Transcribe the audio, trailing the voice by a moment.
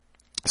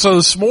So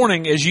this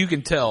morning, as you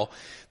can tell,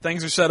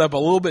 things are set up a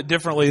little bit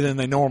differently than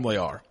they normally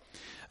are.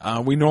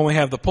 We normally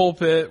have the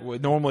pulpit.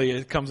 Normally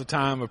it comes a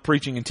time of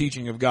preaching and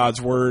teaching of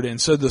God's Word. And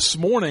so this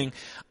morning,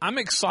 I'm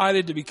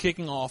excited to be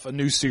kicking off a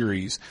new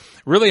series.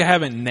 Really, I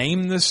haven't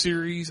named this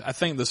series. I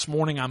think this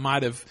morning I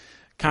might have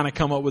kind of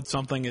come up with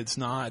something. It's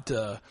not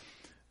the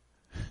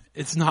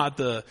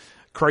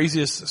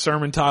craziest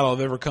sermon title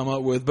I've ever come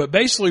up with. But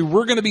basically,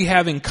 we're going to be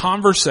having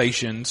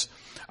conversations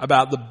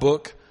about the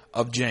book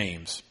of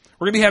James.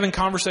 We're going to be having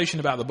conversation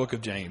about the book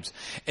of James.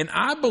 And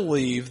I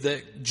believe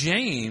that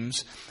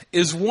James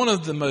is one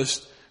of the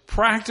most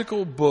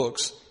practical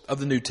books of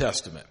the New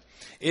Testament.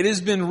 It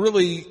has been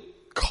really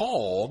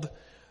called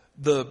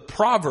the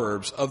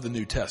Proverbs of the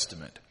New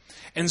Testament.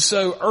 And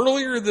so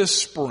earlier this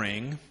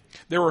spring,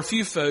 there were a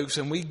few folks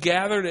and we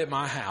gathered at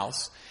my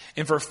house.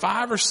 And for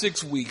 5 or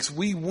 6 weeks,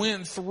 we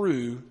went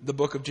through the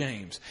book of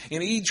James.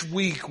 And each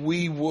week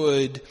we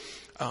would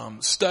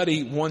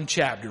study one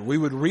chapter. We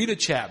would read a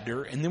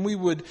chapter and then we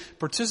would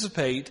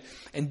participate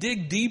and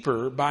dig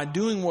deeper by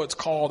doing what's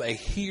called a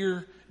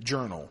Hear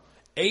Journal.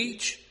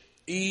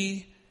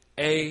 H-E-A-R.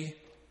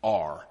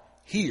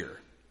 Hear.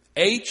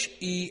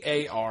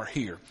 H-E-A-R.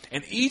 Hear.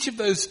 And each of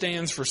those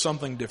stands for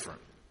something different.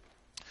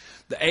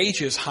 The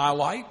H is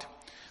highlight.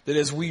 That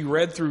as we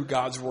read through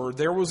God's Word,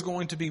 there was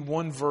going to be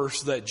one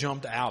verse that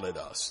jumped out at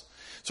us.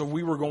 So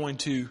we were going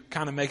to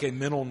kind of make a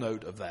mental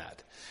note of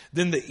that.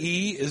 Then the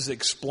E is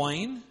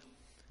explain.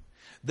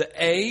 The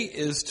A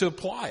is to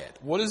apply it.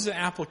 What is the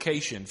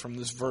application from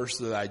this verse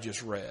that I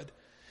just read?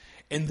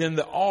 And then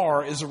the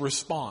R is a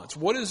response.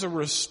 What is a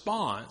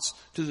response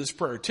to this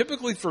prayer?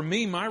 Typically for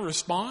me, my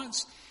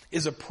response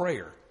is a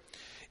prayer.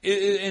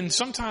 And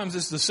sometimes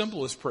it's the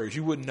simplest prayers.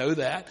 You wouldn't know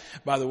that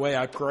by the way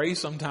I pray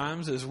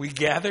sometimes as we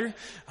gather.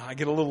 I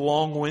get a little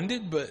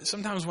long-winded, but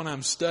sometimes when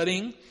I'm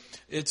studying,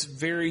 it's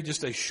very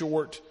just a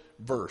short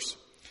verse.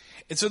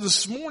 And so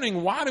this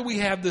morning, why do we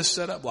have this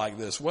set up like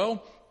this?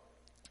 Well,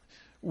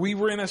 we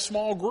were in a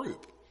small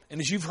group.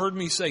 And as you've heard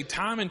me say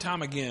time and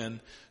time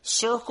again,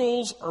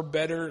 circles are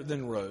better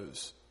than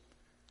rows.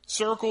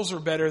 Circles are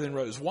better than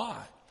rows. Why?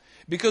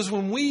 Because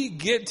when we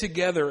get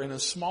together in a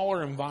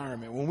smaller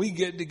environment, when we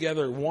get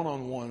together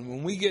one-on-one,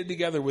 when we get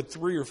together with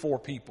 3 or 4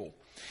 people,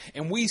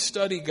 and we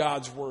study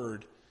God's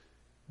Word,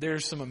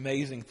 there's some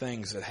amazing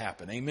things that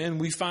happen. Amen.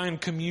 We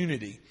find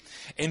community,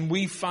 and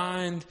we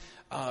find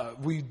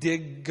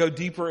go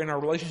deeper in our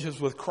relationships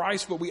with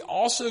Christ, but we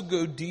also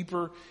go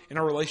deeper in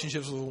our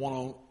relationships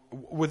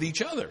with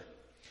each other.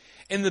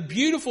 And the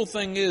beautiful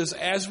thing is,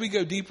 as we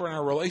go deeper in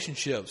our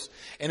relationships,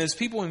 and as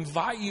people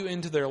invite you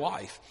into their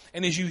life,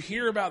 and as you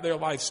hear about their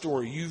life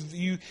story,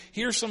 you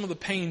hear some of the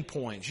pain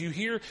points, you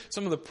hear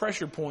some of the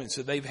pressure points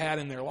that they've had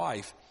in their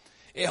life,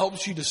 it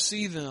helps you to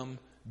see them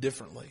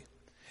differently.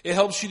 It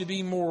helps you to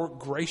be more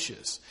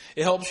gracious.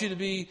 It helps you to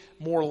be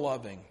more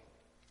loving.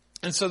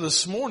 And so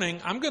this morning,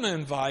 I'm going to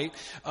invite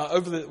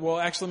let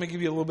me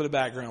give you a little bit of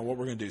background on what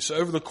we're going to do. So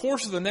over the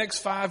course of the next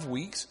 5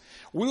 weeks,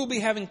 we will be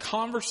having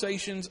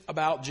conversations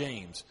about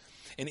James.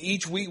 And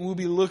each week we'll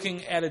be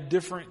looking at a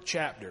different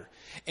chapter.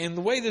 And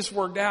the way this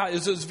worked out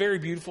is it's very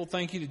beautiful.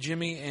 Thank you to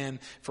Jimmy and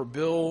for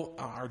Bill,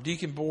 our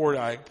deacon board.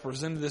 I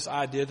presented this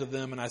idea to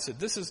them and I said,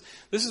 this is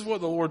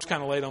what the Lord's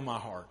kind of laid on my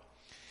heart.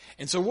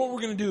 And so what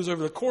we're going to do is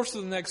over the course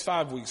of the next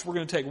 5 weeks, we're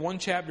going to take one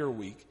chapter a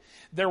week.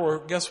 There are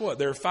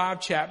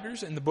 5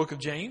 chapters in the book of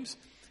James,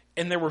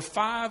 and there were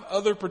 5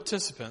 other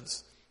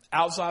participants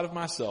outside of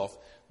myself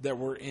that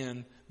were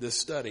in this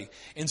study.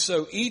 And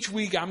so each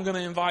week I'm going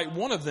to invite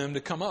one of them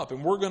to come up,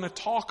 and we're going to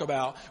talk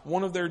about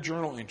one of their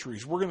journal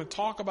entries. We're going to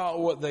talk about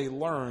what they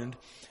learned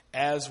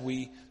as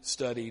we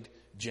studied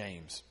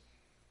James.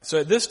 So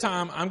at this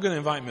time, I'm going to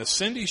invite Miss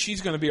Cindy.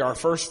 She's going to be our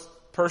first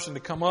person to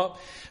come up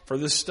for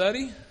this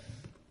study.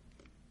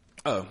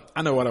 Oh,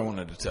 I know what I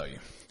wanted to tell you.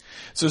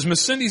 So as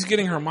Miss Cindy's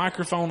getting her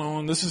microphone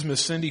on, this is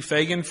Miss Cindy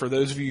Fagan. For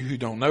those of you who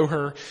don't know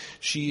her,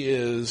 she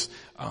is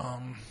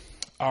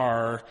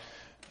our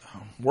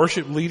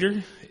worship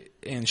leader,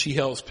 and she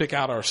helps pick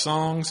out our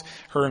songs.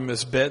 Her and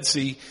Miss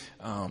Betsy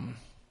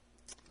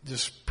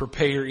just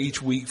prepare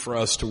each week for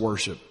us to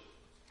worship.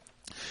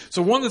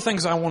 So one of the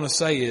things I want to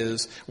say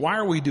is, why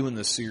are we doing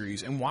this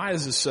series? And why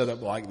is this set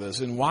up like this?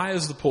 And why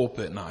is the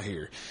pulpit not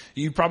here?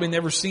 You've probably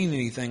never seen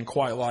anything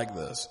quite like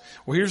this.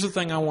 Well, here's the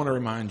thing I want to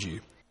remind you.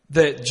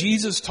 That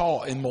Jesus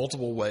taught in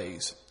multiple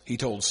ways. He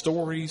told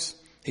stories.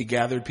 He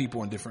gathered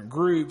people in different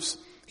groups.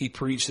 He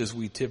preached as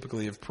we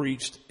typically have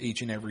preached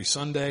each and every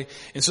Sunday.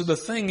 And so the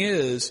thing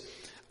is,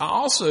 I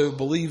also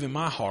believe in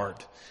my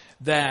heart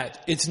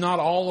that it's not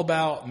all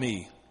about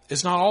me.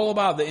 It's not all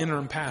about the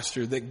interim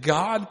pastor, that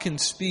God can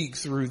speak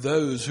through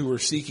those who are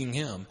seeking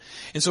Him.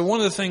 And so one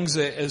of the things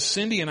that as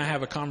Cindy and I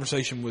have a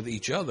conversation with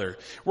each other,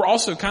 we're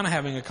also kind of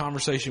having a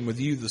conversation with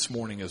you this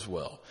morning as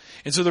well.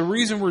 And so the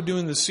reason we're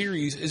doing this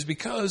series is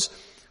because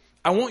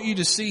I want you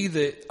to see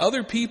that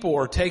other people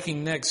are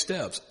taking next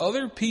steps.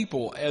 Other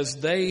people, as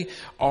they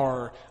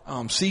are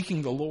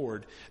seeking the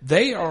Lord,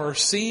 they are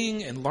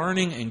seeing and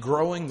learning and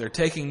growing. They're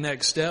taking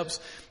next steps.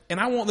 And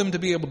I want them to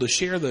be able to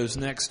share those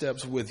next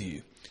steps with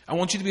you. I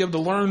want you to be able to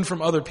learn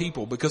from other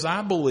people, because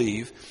I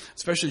believe,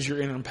 especially as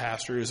your interim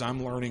pastor, as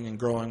I'm learning and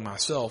growing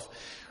myself,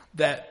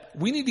 that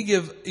we need to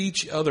give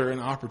each other an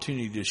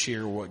opportunity to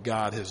share what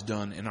God has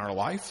done in our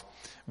life,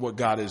 what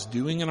God is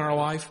doing in our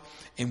life,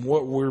 and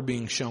what we're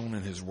being shown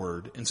in His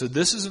Word. And so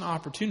this is an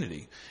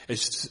opportunity.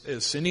 As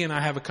Cindy and I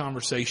have a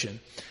conversation,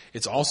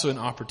 it's also an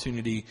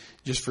opportunity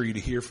just for you to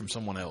hear from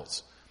someone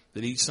else.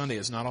 That each Sunday,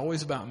 it's not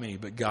always about me,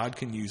 but God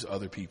can use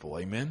other people.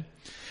 Amen?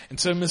 And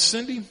so, Miss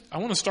Cindy, I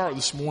want to start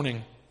this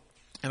morning,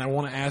 and I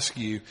want to ask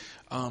you,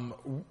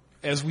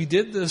 as we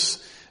did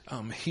this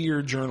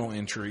here journal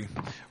entry,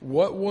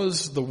 what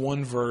was the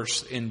one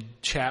verse in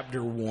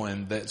chapter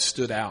 1 that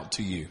stood out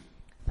to you?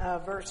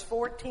 Verse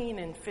 14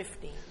 and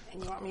 15.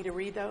 And you want me to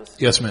read those?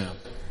 Yes, ma'am.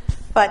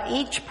 But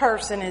each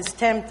person is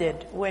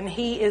tempted when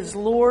he is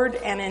lured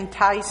and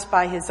enticed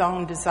by his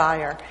own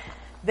desire.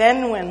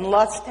 Then when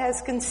lust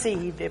has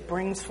conceived, it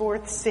brings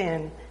forth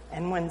sin.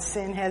 And when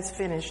sin has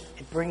finished,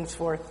 it brings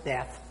forth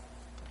death.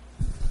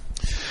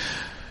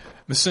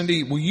 Miss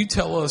Cindy, will you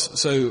tell us,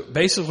 so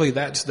basically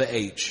that's the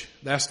H.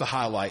 That's the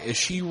highlight. As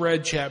she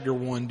read chapter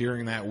 1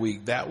 during that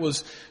week, that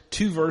was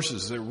 2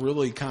 verses that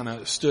really kind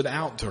of stood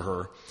out to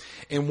her.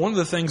 And one of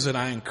the things that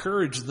I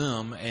encourage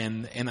them,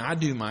 and I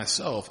do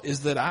myself,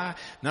 is that I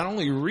not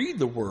only read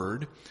the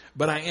Word,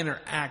 but I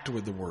interact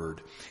with the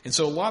Word. And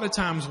so a lot of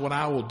times what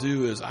I will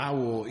do is I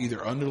will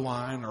either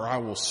underline or I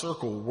will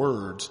circle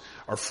words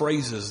or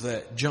phrases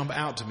that jump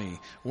out to me.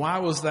 Why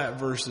was that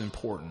verse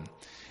important?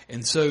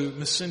 And so,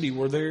 Miss Cindy,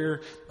 were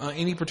there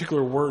any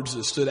particular words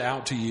that stood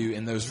out to you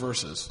in those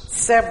verses?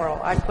 Several.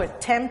 I put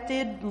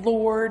tempted,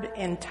 lured,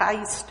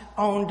 enticed,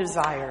 own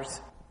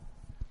desires.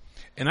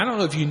 And I don't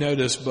know if you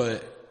noticed,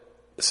 but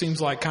it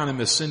seems like kind of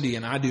Miss Cindy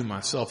and I do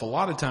myself, a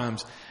lot of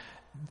times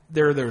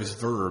there are those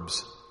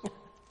verbs,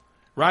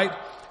 right?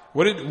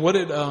 What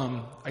did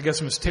I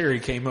guess Miss Terry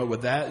came up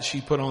with that.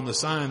 She put on the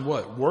sign,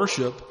 what?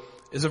 Worship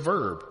is a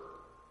verb,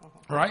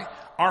 right?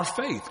 Our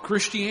faith,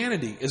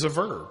 Christianity, is a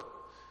verb.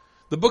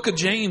 The book of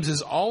James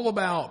is all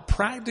about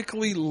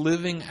practically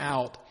living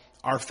out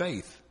our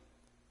faith.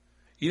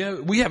 You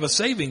know, we have a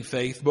saving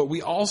faith, but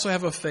we also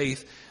have a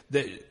faith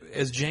that,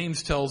 as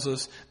James tells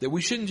us, that we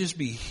shouldn't just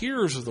be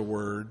hearers of the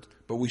word,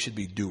 but we should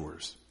be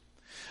doers.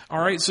 All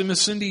right, so Miss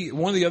Cindy,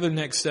 one of the other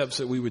next steps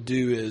that we would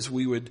do is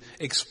we would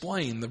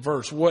explain the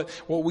verse, what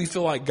we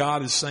feel like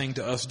God is saying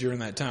to us during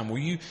that time. Will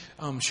you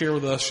share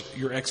with us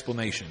your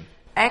explanation?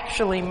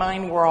 Actually,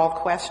 mine were all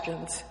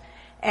questions.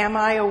 Am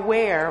I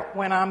aware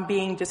when I'm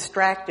being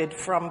distracted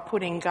from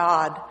putting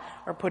God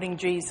or putting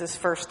Jesus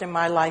first in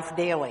my life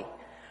daily?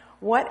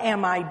 What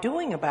am I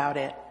doing about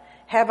it?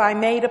 Have I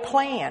made a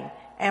plan?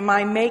 Am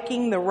I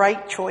making the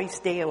right choice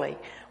daily?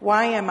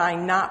 Why am I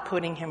not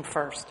putting Him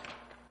first?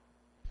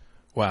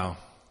 Wow.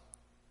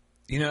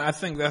 You know, I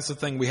think that's the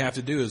thing we have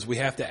to do is we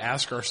have to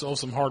ask ourselves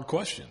some hard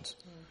questions,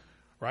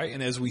 right?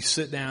 And as we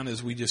sit down,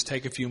 as we just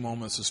take a few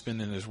moments to spend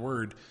in His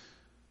Word,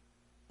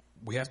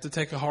 we have to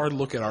take a hard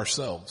look at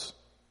ourselves.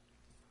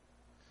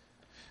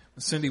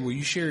 Cindy, will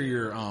you share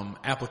your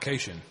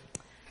application?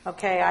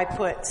 Okay, I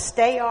put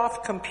stay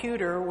off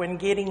computer when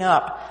getting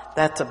up.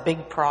 That's a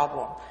big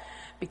problem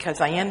because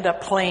I end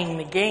up playing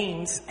the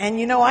games. And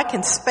you know, I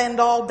can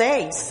spend all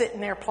day sitting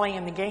there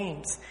playing the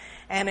games.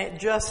 And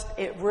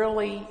it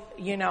really,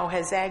 you know,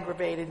 has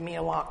aggravated me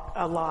a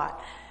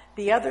lot.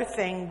 The other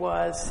thing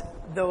was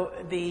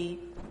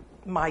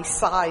my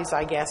size,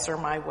 I guess, or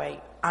my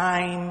weight.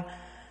 I'm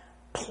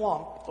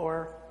plump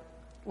or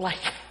like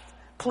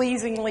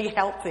pleasingly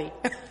healthy.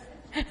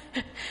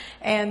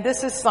 And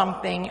this is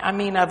something, I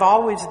mean, I've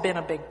always been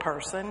a big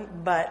person,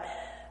 but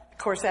of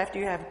course after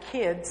you have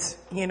kids,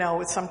 you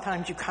know,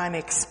 sometimes you kind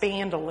of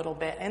expand a little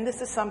bit. And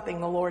this is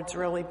something the Lord's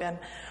really been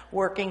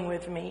working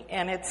with me.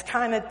 And it's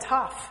kind of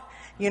tough,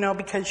 you know,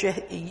 because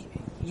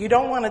you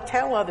don't want to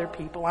tell other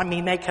people. I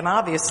mean, they can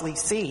obviously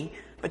see,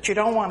 but you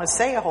don't want to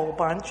say a whole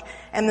bunch.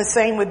 And the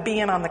same with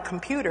being on the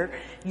computer.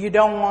 You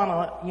don't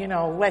want to, you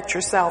know, let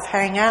yourself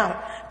hang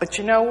out. But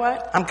you know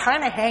what? I'm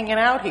kind of hanging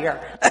out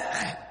here.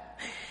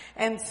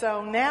 And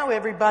so now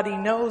everybody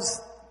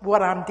knows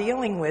what I'm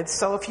dealing with.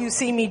 So if you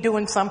see me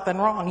doing something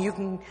wrong, you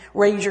can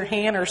raise your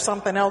hand or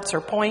something else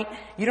or point.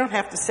 You don't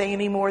have to say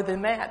any more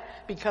than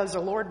that because the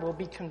Lord will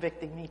be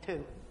convicting me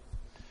too.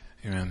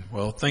 Amen.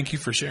 Well, thank you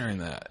for sharing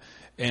that.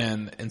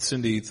 And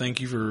Cindy, thank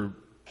you for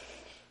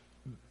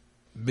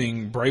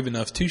being brave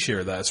enough to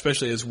share that,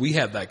 especially as we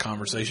have that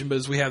conversation, but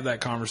as we have that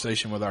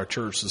conversation with our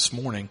church this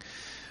morning.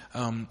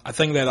 I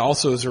think that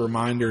also is a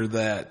reminder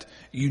that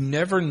you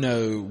never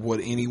know what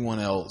anyone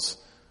else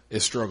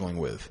is struggling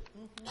with,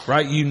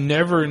 right? You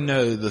never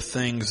know the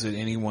things that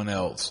anyone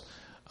else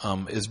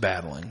is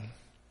battling.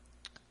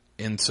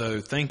 And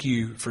so thank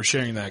you for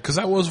sharing that, because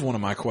that was one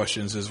of my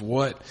questions is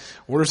what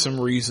are some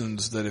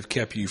reasons that have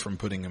kept you from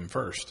putting Him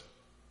first?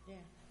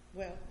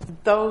 Yeah,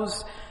 well,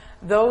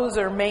 those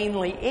are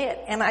mainly it.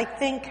 And I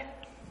think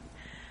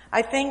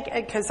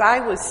because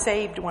I was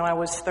saved when I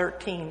was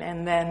 13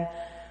 and then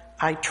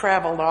I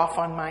traveled off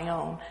on my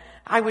own.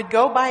 I would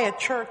go by a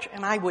church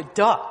and I would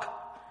duck.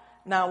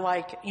 Now,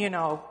 like, you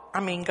know,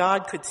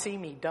 God could see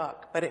me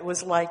duck, but it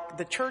was like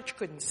the church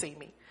couldn't see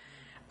me.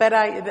 But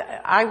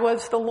I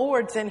was the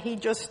Lord's, and He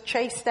just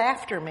chased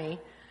after me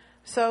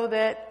so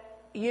that,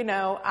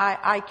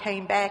 I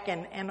came back,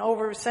 and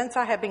since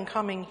I have been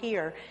coming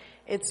here,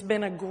 it's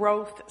been a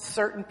growth.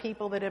 Certain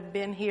people that have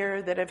been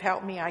here that have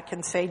helped me, I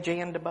can say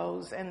Jan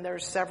DeBose, and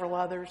there's several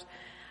others,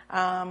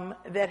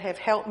 that have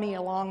helped me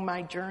along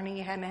my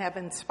journey and have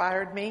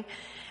inspired me.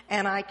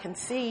 And I can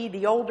see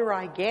the older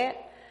I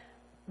get,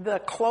 the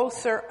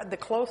closer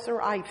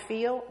I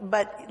feel.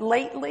 But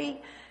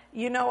lately,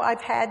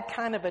 I've had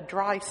kind of a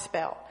dry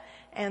spell.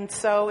 And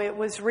so it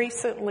was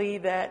recently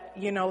that,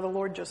 the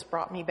Lord just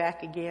brought me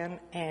back again,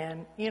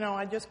 and,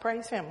 I just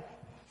praise Him.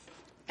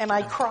 And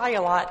I cry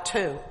a lot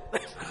too.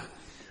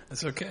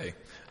 That's okay.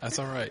 That's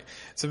all right.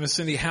 So Miss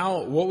Cindy,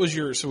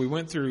 so we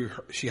went through,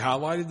 she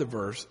highlighted the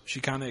verse. She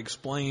kind of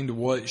explained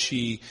what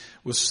she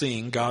was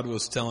seeing. God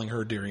was telling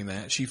her during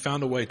that. She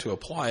found a way to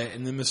apply it.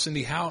 And then Miss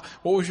Cindy, what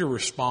was your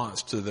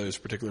response to those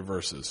particular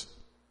verses?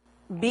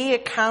 Be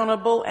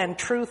accountable and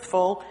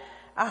truthful,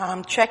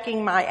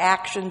 checking my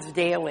actions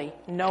daily.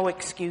 No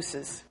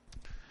excuses.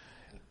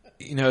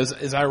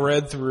 As I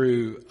read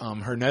through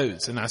her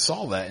notes, and I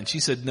saw that, and she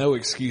said no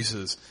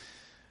excuses,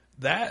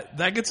 that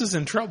gets us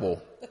in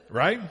trouble,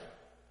 right?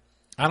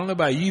 I don't know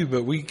about you,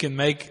 but we can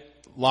make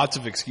lots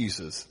of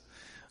excuses.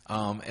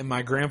 In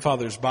my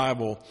grandfather's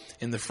Bible,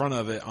 in the front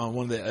of it, on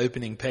one of the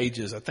opening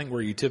pages, I think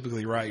where you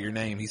typically write your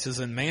name, he says,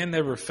 "And man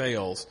never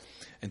fails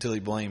until he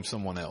blames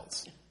someone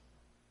else."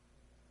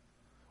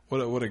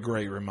 What a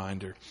great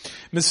reminder.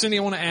 Miss Cindy,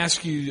 I want to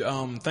ask you,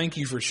 thank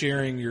you for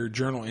sharing your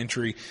journal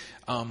entry.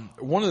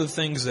 One of the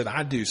things that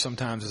I do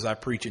sometimes as I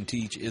preach and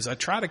teach is I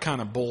try to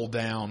kind of boil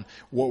down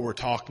what we're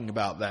talking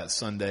about that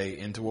Sunday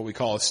into what we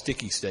call a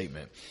sticky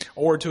statement,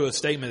 or to a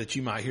statement that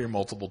you might hear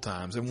multiple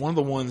times. And one of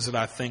the ones that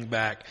I think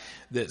back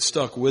that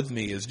stuck with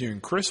me is during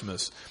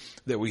Christmas,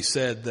 that we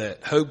said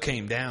that hope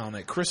came down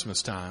at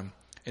Christmas time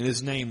and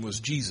His name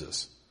was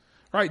Jesus.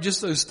 Right?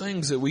 Just those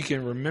things that we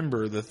can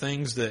remember, the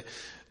things that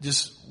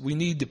we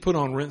need to put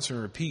on rinse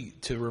and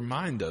repeat to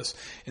remind us.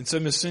 And so,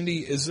 Miss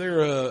Cindy, is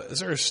there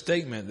a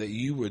statement that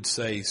you would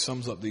say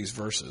sums up these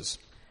verses?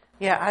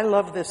 Yeah, I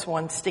love this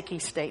one, sticky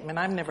statement.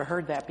 I've never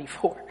heard that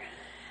before.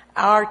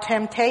 Our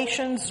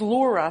temptations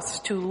lure us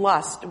to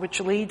lust, which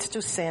leads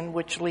to sin,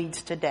 which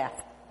leads to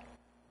death.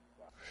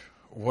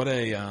 What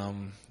a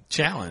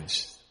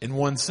challenge in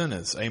one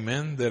sentence.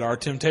 Amen. That our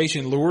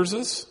temptation lures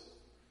us,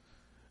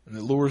 and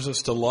it lures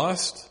us to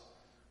lust,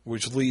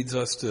 which leads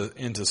us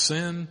into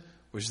sin,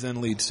 which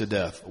then leads to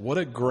death. What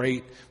a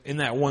great, in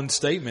that one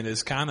statement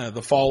is kind of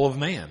the fall of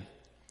man,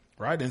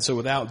 right? And so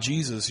without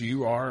Jesus,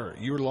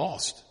 you're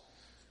lost.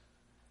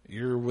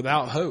 You're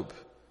without hope.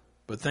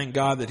 But thank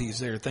God that He's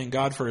there. Thank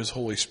God for His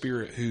Holy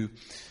Spirit who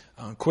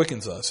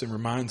quickens us and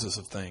reminds us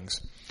of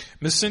things.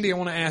 Miss Cindy, I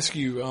want to ask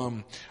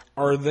you,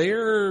 are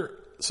there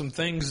some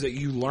things that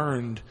you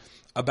learned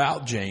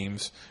about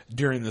James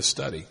during this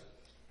study?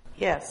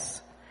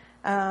 Yes.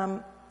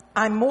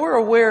 I'm more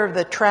aware of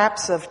the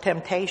traps of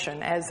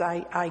temptation as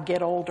I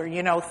get older.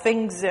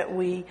 Things that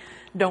we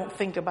don't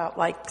think about,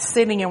 like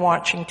sitting and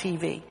watching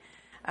TV.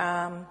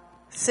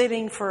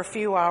 Sitting for a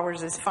few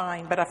hours is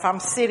fine, but if I'm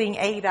sitting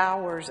 8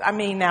 hours,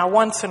 now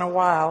once in a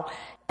while.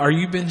 Are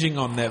you binging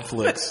on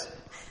Netflix?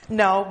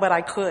 No, but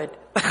I could.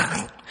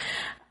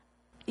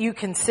 You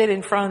can sit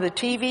in front of the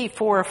TV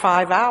 4 or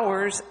 5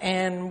 hours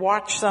and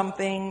watch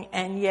something,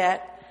 and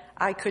yet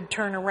I could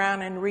turn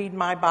around and read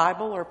my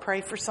Bible or pray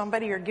for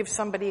somebody or give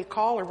somebody a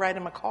call or write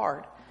them a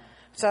card.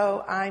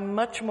 So I'm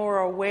much more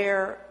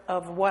aware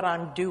of what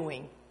I'm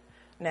doing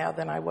now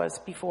than I was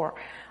before.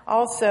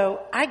 Also,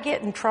 I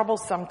get in trouble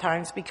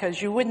sometimes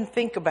because you wouldn't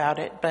think about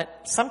it,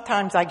 but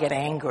sometimes I get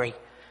angry.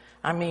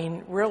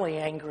 Really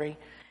angry.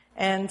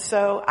 And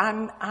so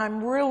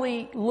I'm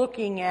really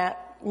looking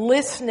at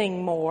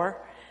listening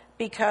more,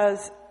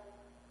 because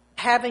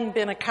having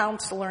been a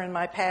counselor in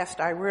my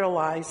past, I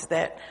realized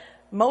that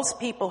most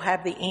people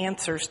have the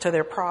answers to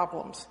their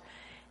problems.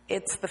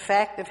 It's the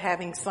fact of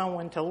having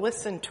someone to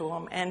listen to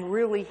them and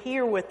really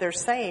hear what they're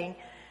saying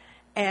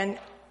and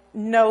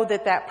know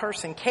that that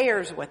person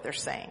cares what they're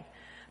saying.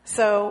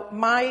 So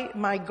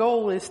my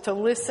goal is to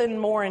listen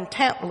more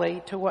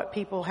intently to what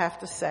people have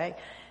to say.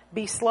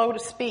 Be slow to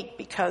speak,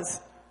 because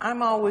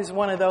I'm always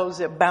one of those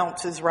that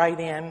bounces right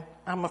in.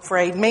 I'm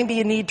afraid. Maybe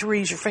you need to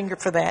raise your finger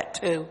for that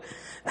too.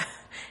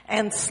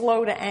 And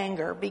slow to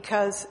anger,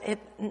 because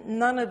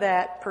none of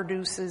that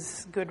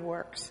produces good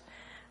works.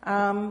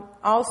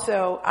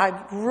 Also,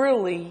 I've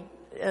really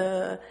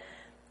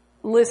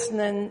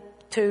listening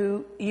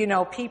to,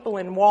 people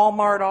in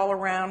Walmart all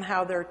around,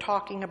 how they're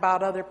talking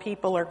about other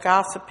people or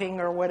gossiping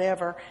or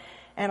whatever.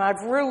 And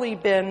I've really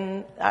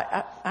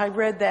I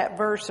read that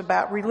verse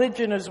about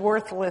religion is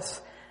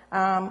worthless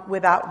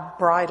without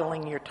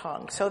bridling your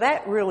tongue. So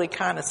that really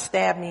kind of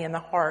stabbed me in the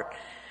heart.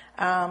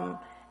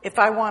 If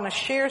I want to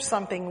share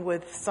something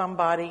with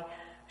somebody,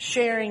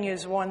 sharing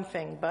is one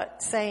thing,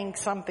 but saying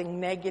something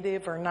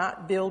negative or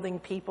not building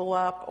people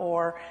up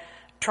or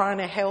trying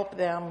to help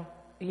them,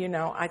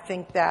 I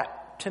think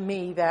that to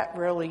me, that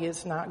really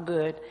is not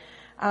good.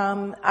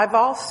 I've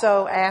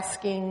also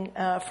asking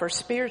for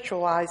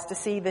spiritual eyes to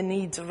see the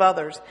needs of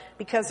others,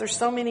 because there's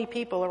so many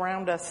people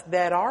around us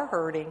that are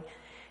hurting,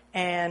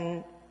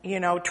 and,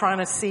 trying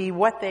to see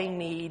what they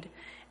need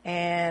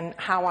and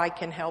how I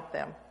can help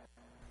them.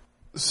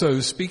 So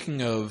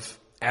speaking of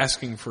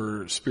asking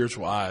for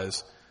spiritual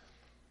eyes,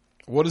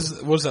 what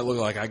does that look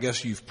like? I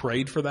guess you've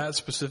prayed for that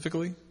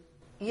specifically?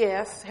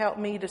 Yes, help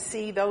me to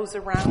see those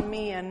around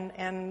me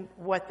and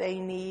what they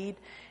need.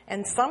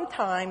 And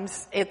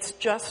sometimes it's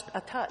just a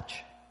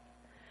touch.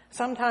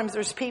 Sometimes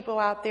there's people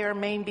out there,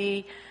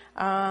 maybe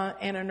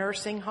in a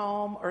nursing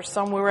home or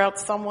somewhere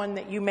else, someone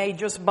that you may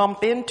just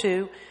bump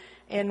into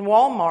in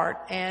Walmart,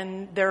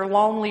 and they're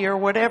lonely or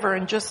whatever,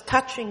 and just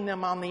touching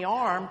them on the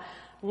arm,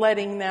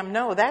 letting them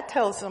know, that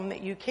tells them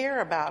that you care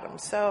about them.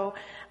 So,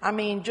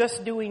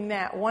 just doing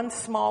that one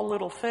small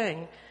little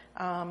thing,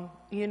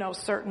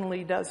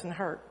 certainly doesn't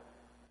hurt.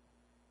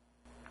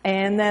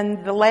 And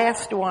then the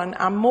last one,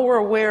 I'm more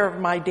aware of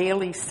my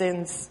daily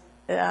sins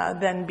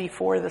than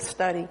before the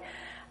study.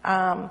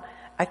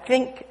 I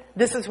think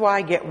this is why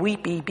I get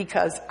weepy,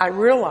 because I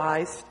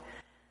realized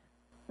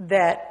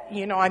that,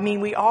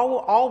 we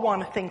all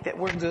want to think that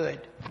we're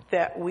good,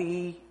 that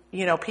we,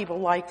 people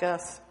like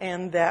us,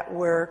 and that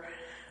we're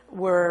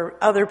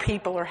other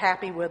people are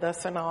happy with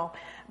us and all.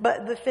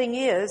 But the thing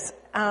is,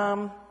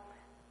 I'm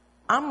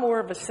more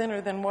of a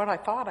sinner than what I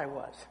thought I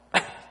was.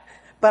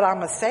 But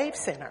I'm a saved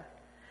sinner.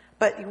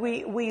 But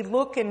we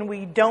look and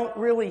we don't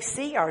really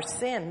see our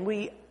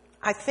sin.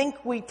 I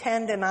think we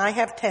tend, and I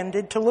have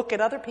tended, to look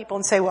at other people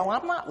and say, well,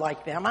 I'm not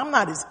like them. I'm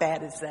not as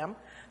bad as them.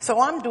 So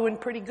I'm doing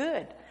pretty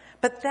good.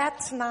 But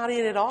that's not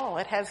it at all.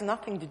 It has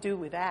nothing to do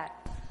with that.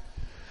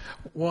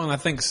 Well, and I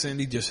think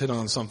Cindy just hit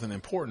on something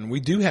important. We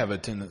do have a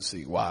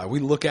tendency. Why? We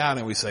look out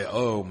and we say,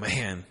 oh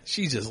man,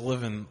 she's just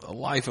living a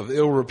life of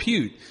ill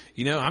repute.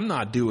 I'm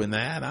not doing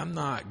that. I'm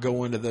not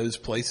going to those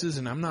places,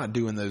 and I'm not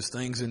doing those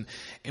things. And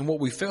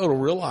what we fail to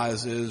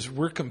realize is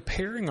we're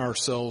comparing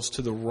ourselves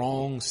to the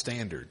wrong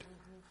standard.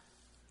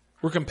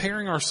 We're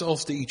comparing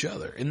ourselves to each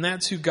other. And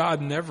that's who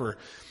God never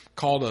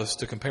called us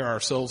to compare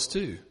ourselves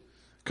to.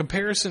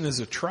 Comparison is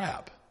a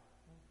trap.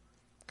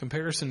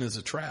 Comparison is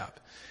a trap.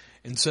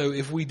 And so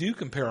if we do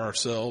compare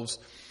ourselves,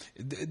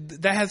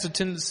 that has a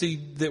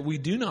tendency that we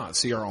do not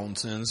see our own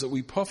sins, that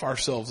we puff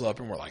ourselves up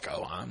and we're like,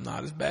 oh, I'm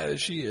not as bad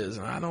as she is,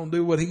 and I don't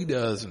do what he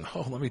does, and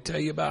oh, let me tell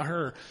you about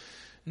her.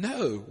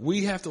 No,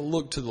 we have to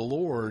look to the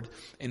Lord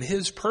and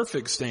His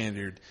perfect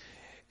standard.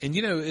 And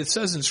it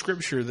says in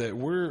Scripture that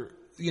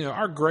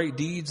our great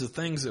deeds, the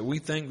things that we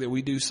think that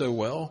we do so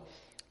well,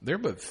 they're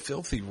but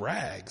filthy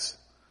rags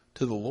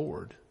to the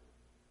Lord.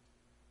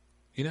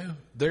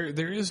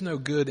 There is no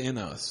good in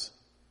us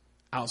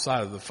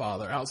outside of the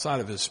Father, outside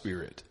of His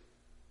Spirit.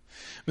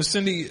 Miss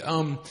Cindy,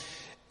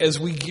 as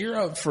we gear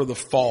up for the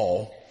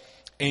fall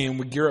and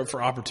we gear up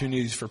for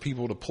opportunities for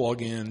people to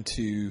plug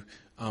into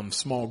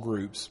small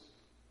groups,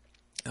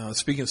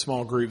 speaking of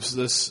small groups,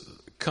 this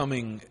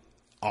coming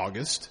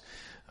August,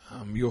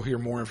 you'll hear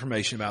more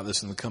information about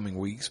this in the coming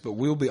weeks, but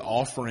we'll be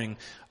offering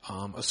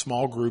a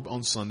small group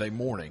on Sunday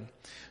morning.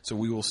 So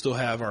we will still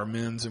have our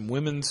men's and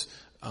women's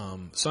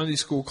Sunday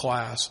school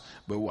class,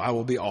 but I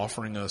will be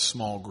offering a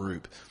small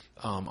group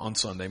on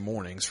Sunday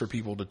mornings for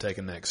people to take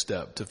a next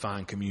step to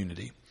find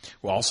community.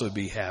 We'll also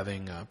be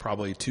having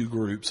probably 2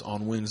 groups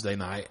on Wednesday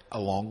night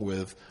along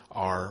with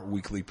our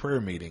weekly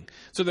prayer meeting.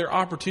 So there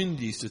are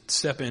opportunities to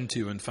step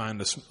into and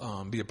find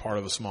be a part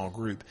of a small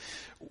group.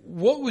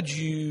 What would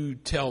you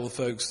tell the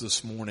folks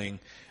this morning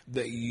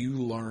that you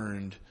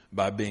learned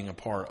by being a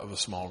part of a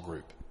small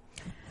group?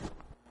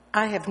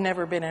 I have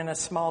never been in a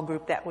small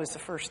group. That was the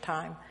first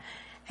time.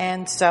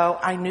 And so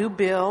I knew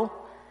Bill,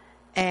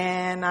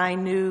 and I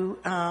knew,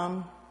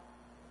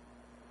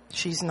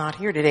 she's not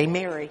here today,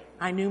 Mary.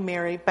 I knew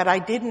Mary, but I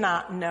did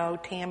not know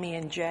Tammy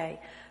and Jay.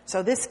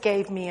 So this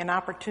gave me an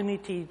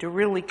opportunity to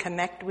really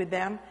connect with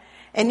them.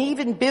 And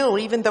even Bill,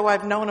 even though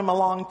I've known him a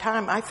long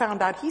time, I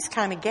found out he's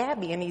kind of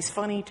gabby and he's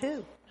funny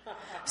too.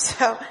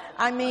 So,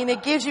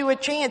 it gives you a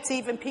chance,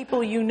 even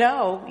people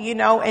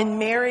and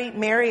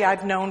Mary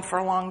I've known for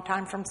a long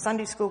time from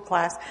Sunday school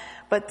class,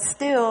 but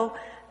still,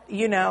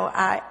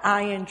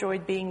 I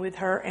enjoyed being with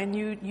her, and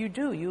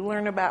you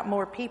learn about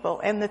more people.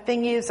 And the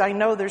thing is, I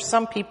know there's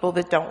some people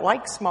that don't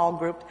like small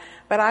groups,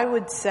 but I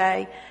would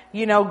say,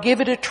 give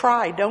it a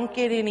try. Don't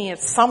get any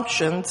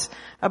assumptions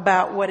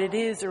about what it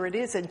is or it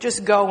isn't.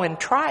 Just go and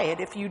try it.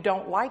 If you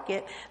don't like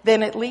it,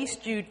 then at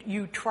least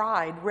you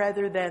tried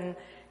rather than,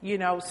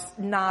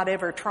 not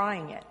ever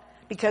trying it.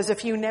 Because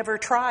if you never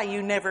try,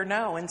 you never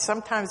know. And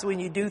sometimes when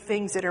you do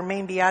things that are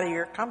maybe out of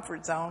your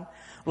comfort zone,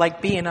 like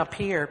being up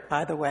here,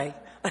 by the way,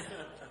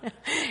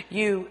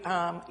 you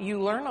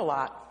learn a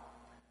lot.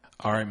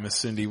 All right, Miss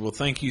Cindy. Well,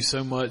 thank you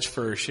so much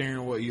for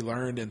sharing what you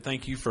learned, and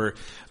thank you for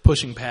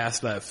pushing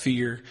past that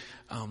fear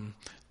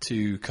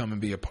to come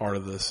and be a part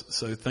of this.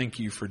 So thank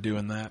you for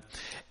doing that.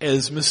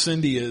 As Miss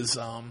Cindy is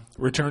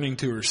returning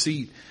to her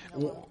seat,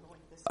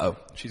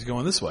 she's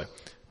going this way.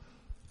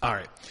 All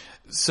right.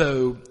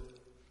 So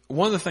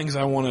one of the things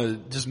I want to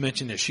just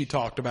mention that she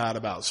talked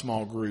about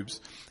small groups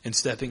and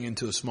stepping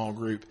into a small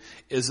group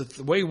is that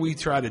the way we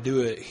try to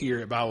do it here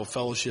at Bible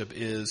Fellowship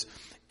is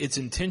it's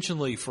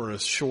intentionally for a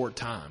short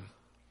time.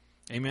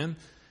 Amen?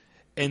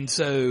 And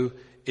so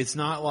it's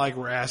not like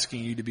we're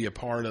asking you to be a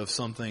part of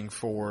something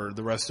for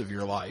the rest of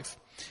your life.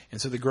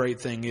 And so the great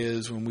thing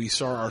is when we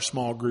start our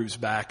small groups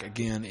back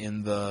again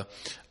in the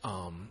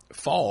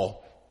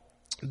fall,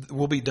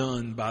 we'll be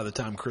done by the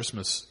time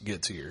Christmas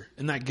gets here.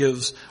 And that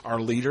gives our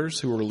leaders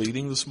who are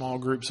leading the small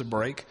groups a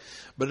break,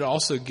 but it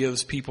also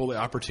gives people the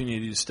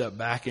opportunity to step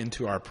back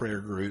into our prayer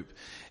group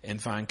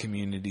and find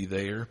community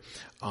there.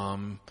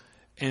 And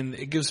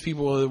it gives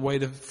people a way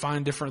to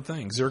find different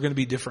things. There are going to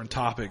be different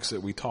topics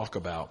that we talk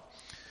about.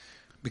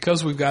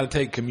 Because we've got to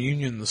take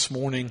communion this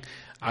morning,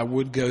 I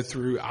would go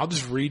through, I'll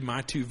just read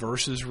my 2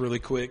 verses really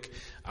quick.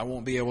 I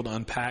won't be able to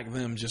unpack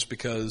them just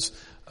because,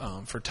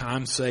 for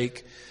time's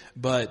sake.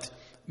 But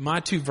my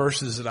 2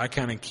 verses that I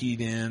kind of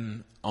keyed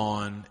in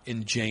on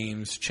in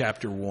James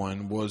chapter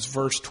 1 was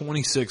verse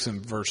 26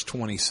 and verse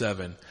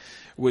 27,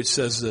 which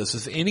says this: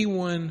 if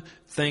anyone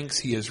thinks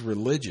he is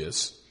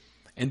religious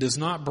and does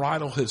not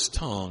bridle his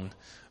tongue,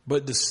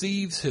 but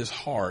deceives his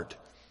heart,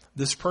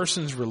 this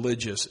person's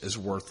religious is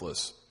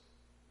worthless.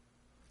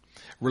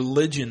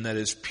 Religion that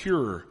is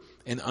pure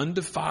and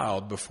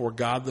undefiled before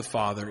God the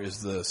Father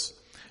is this: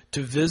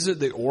 to visit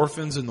the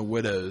orphans and the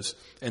widows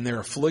in their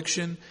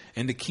affliction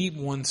and to keep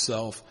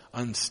oneself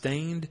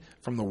unstained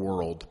from the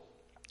world.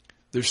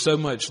 There's so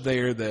much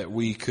there that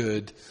we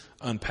could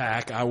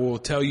unpack. I will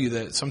tell you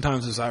that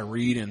sometimes as I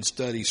read and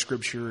study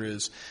scripture,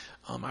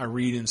 I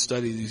read and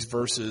study these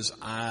verses,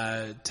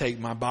 I take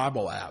my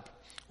Bible app,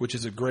 which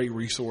is a great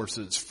resource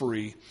that's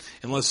free.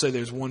 And let's say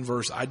there's one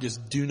verse I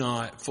just do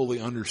not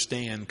fully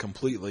understand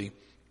completely.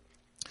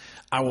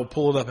 I will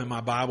pull it up in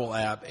my Bible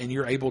app, and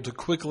you're able to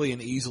quickly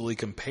and easily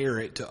compare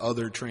it to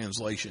other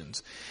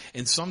translations.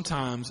 And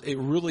sometimes it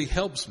really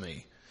helps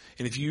me.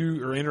 And if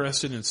you are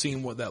interested in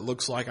seeing what that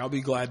looks like, I'll be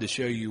glad to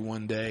show you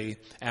one day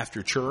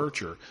after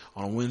church or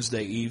on a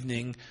Wednesday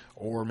evening,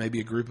 or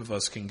maybe a group of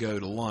us can go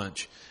to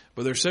lunch.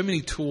 But there's so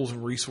many tools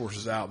and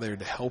resources out there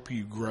to help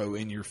you grow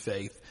in your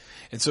faith.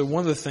 And so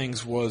one of the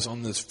things was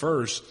on this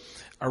verse,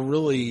 I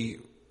really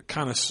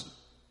kind of,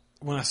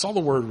 when I saw the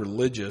word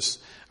religious,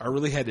 I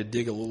really had to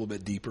dig a little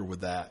bit deeper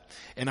with that.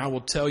 And I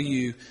will tell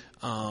you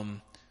that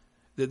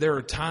there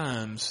are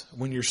times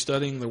when you're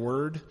studying the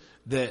word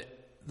that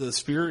the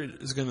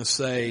Spirit is going to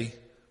say,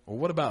 well,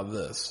 what about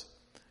this?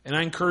 And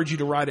I encourage you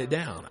to write it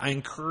down. I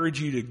encourage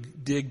you to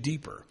dig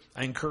deeper.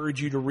 I encourage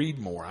you to read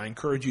more. I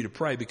encourage you to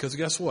pray, because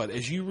guess what?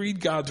 As you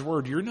read God's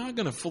word, you're not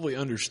going to fully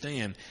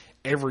understand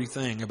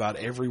everything about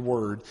every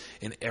word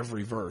in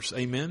every verse.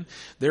 Amen?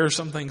 There are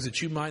some things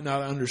that you might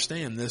not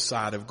understand this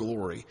side of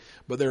glory,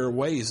 but there are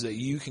ways that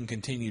you can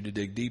continue to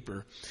dig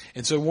deeper.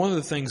 And so one of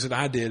the things that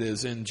I did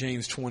is in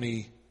James chapter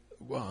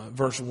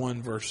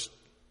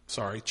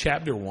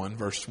 1,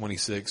 verse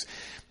 26,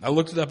 I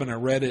looked it up and I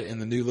read it in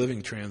the New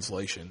Living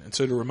Translation. And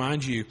so to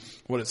remind you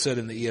what it said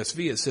in the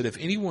ESV, it said, if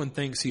anyone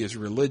thinks he is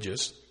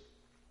religious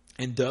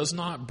and does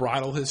not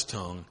bridle his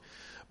tongue,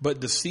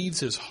 but deceives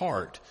his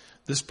heart,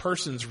 this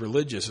person's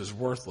religious is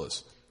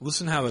worthless.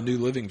 Listen how the New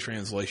Living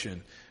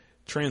Translation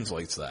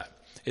translates that.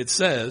 It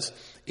says,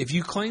 if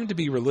you claim to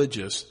be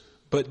religious,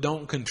 but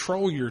don't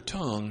control your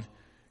tongue,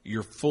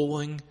 you're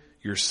fooling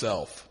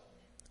yourself,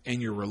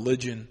 and your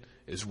religion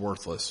is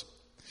worthless.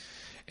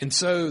 And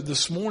so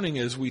this morning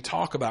as we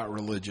talk about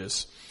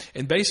religious,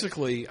 and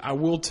basically I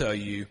will tell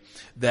you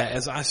that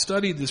as I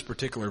studied this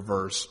particular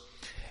verse,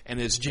 and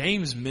as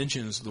James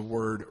mentions the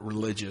word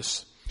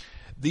religious,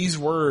 these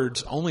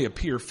words only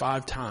appear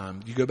 5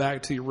 times. You go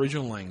back to the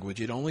original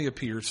language, it only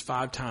appears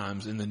 5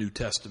 times in the New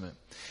Testament.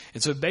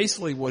 And so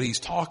basically what he's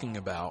talking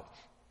about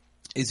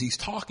is he's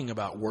talking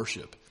about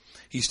worship.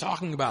 He's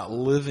talking about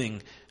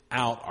living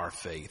out our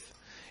faith.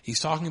 He's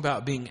talking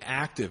about being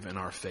active in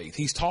our faith.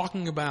 He's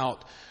talking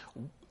about,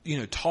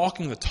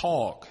 talking the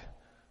talk,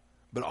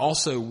 but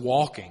also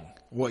walking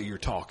what you're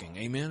talking.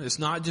 Amen? It's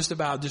not just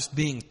about just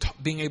being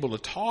able to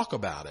talk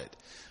about it,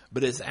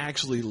 but it's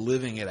actually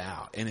living it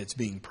out, and it's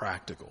being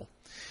practical.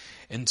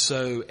 And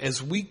so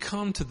as we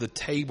come to the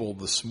table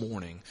this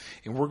morning,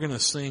 and we're going to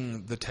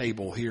sing the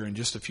table here in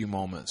just a few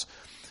moments,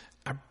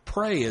 I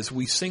pray as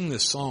we sing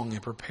this song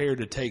and prepare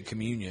to take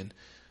communion,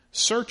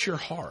 search your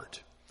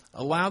heart.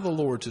 Allow the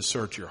Lord to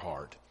search your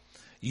heart.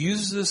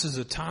 Use this as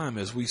a time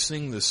as we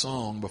sing this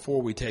song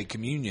before we take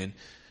communion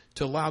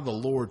to allow the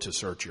Lord to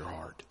search your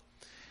heart.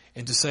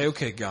 And to say,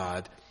 okay,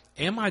 God,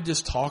 am I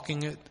just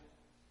talking it?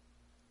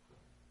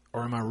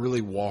 Or am I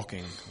really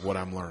walking what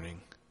I'm learning?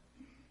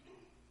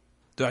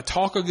 Do I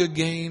talk a good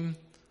game?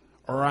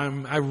 Or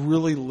am I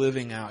really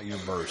living out your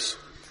verse?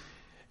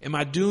 Am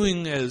I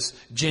doing as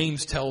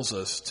James tells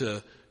us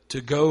to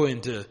go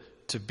and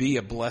to be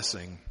a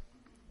blessing,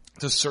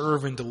 to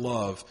serve and to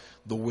love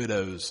the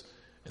widows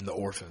and the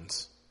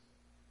orphans?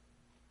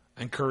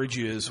 I encourage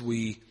you as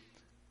we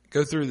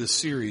go through this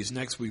series.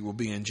 Next week we'll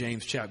be in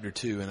James chapter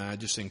 2, and I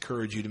just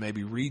encourage you to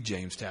maybe read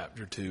James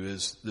chapter 2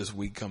 as this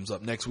week comes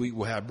up. Next week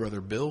we'll have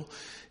Brother Bill.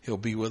 He'll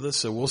be with us,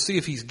 so we'll see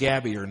if he's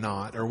Gabby or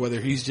not, or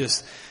whether he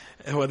just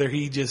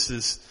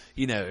is,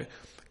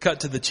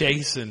 cut to the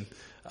chase. And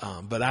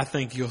but I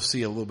think you'll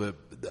see a little bit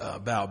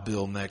about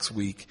Bill next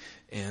week,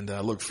 and I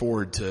look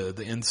forward to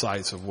the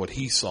insights of what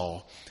he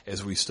saw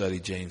as we study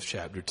James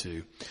chapter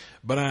 2.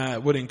 But I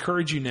would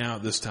encourage you now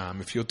at this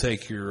time, if you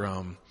take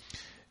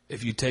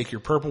your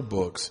purple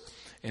books,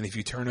 and if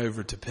you turn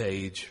over to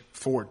page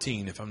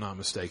 14, if I'm not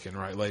mistaken,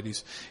 right,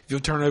 ladies? If you'll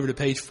turn over to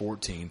page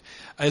 14.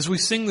 As we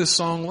sing this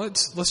song,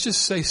 let's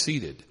just stay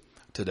seated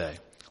today.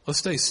 Let's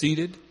stay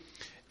seated.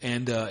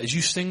 And as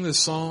you sing this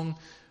song,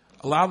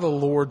 allow the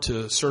Lord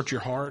to search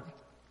your heart.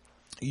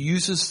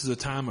 Use this as a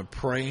time of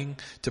praying,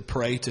 to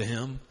pray to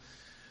Him,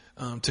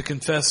 to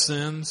confess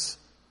sins,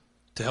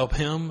 to help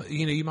Him.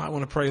 You might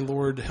want to pray,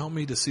 Lord, help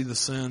me to see the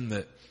sin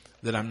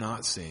that I'm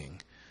not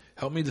seeing.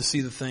 Help me to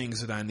see the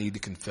things that I need to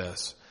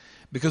confess.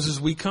 Because as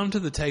we come to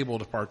the table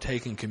to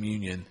partake in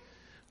communion,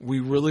 we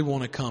really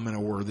want to come in a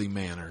worthy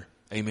manner.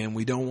 Amen.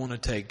 We don't want to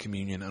take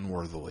communion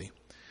unworthily.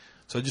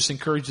 So I just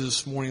encourage you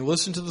this morning,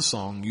 listen to the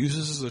song. Use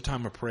this as a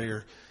time of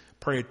prayer.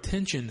 Pay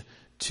attention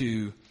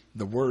to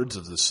the words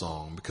of the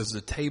song, because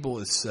the table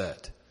is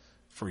set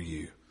for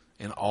you,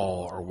 and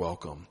all are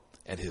welcome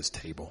at His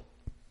table.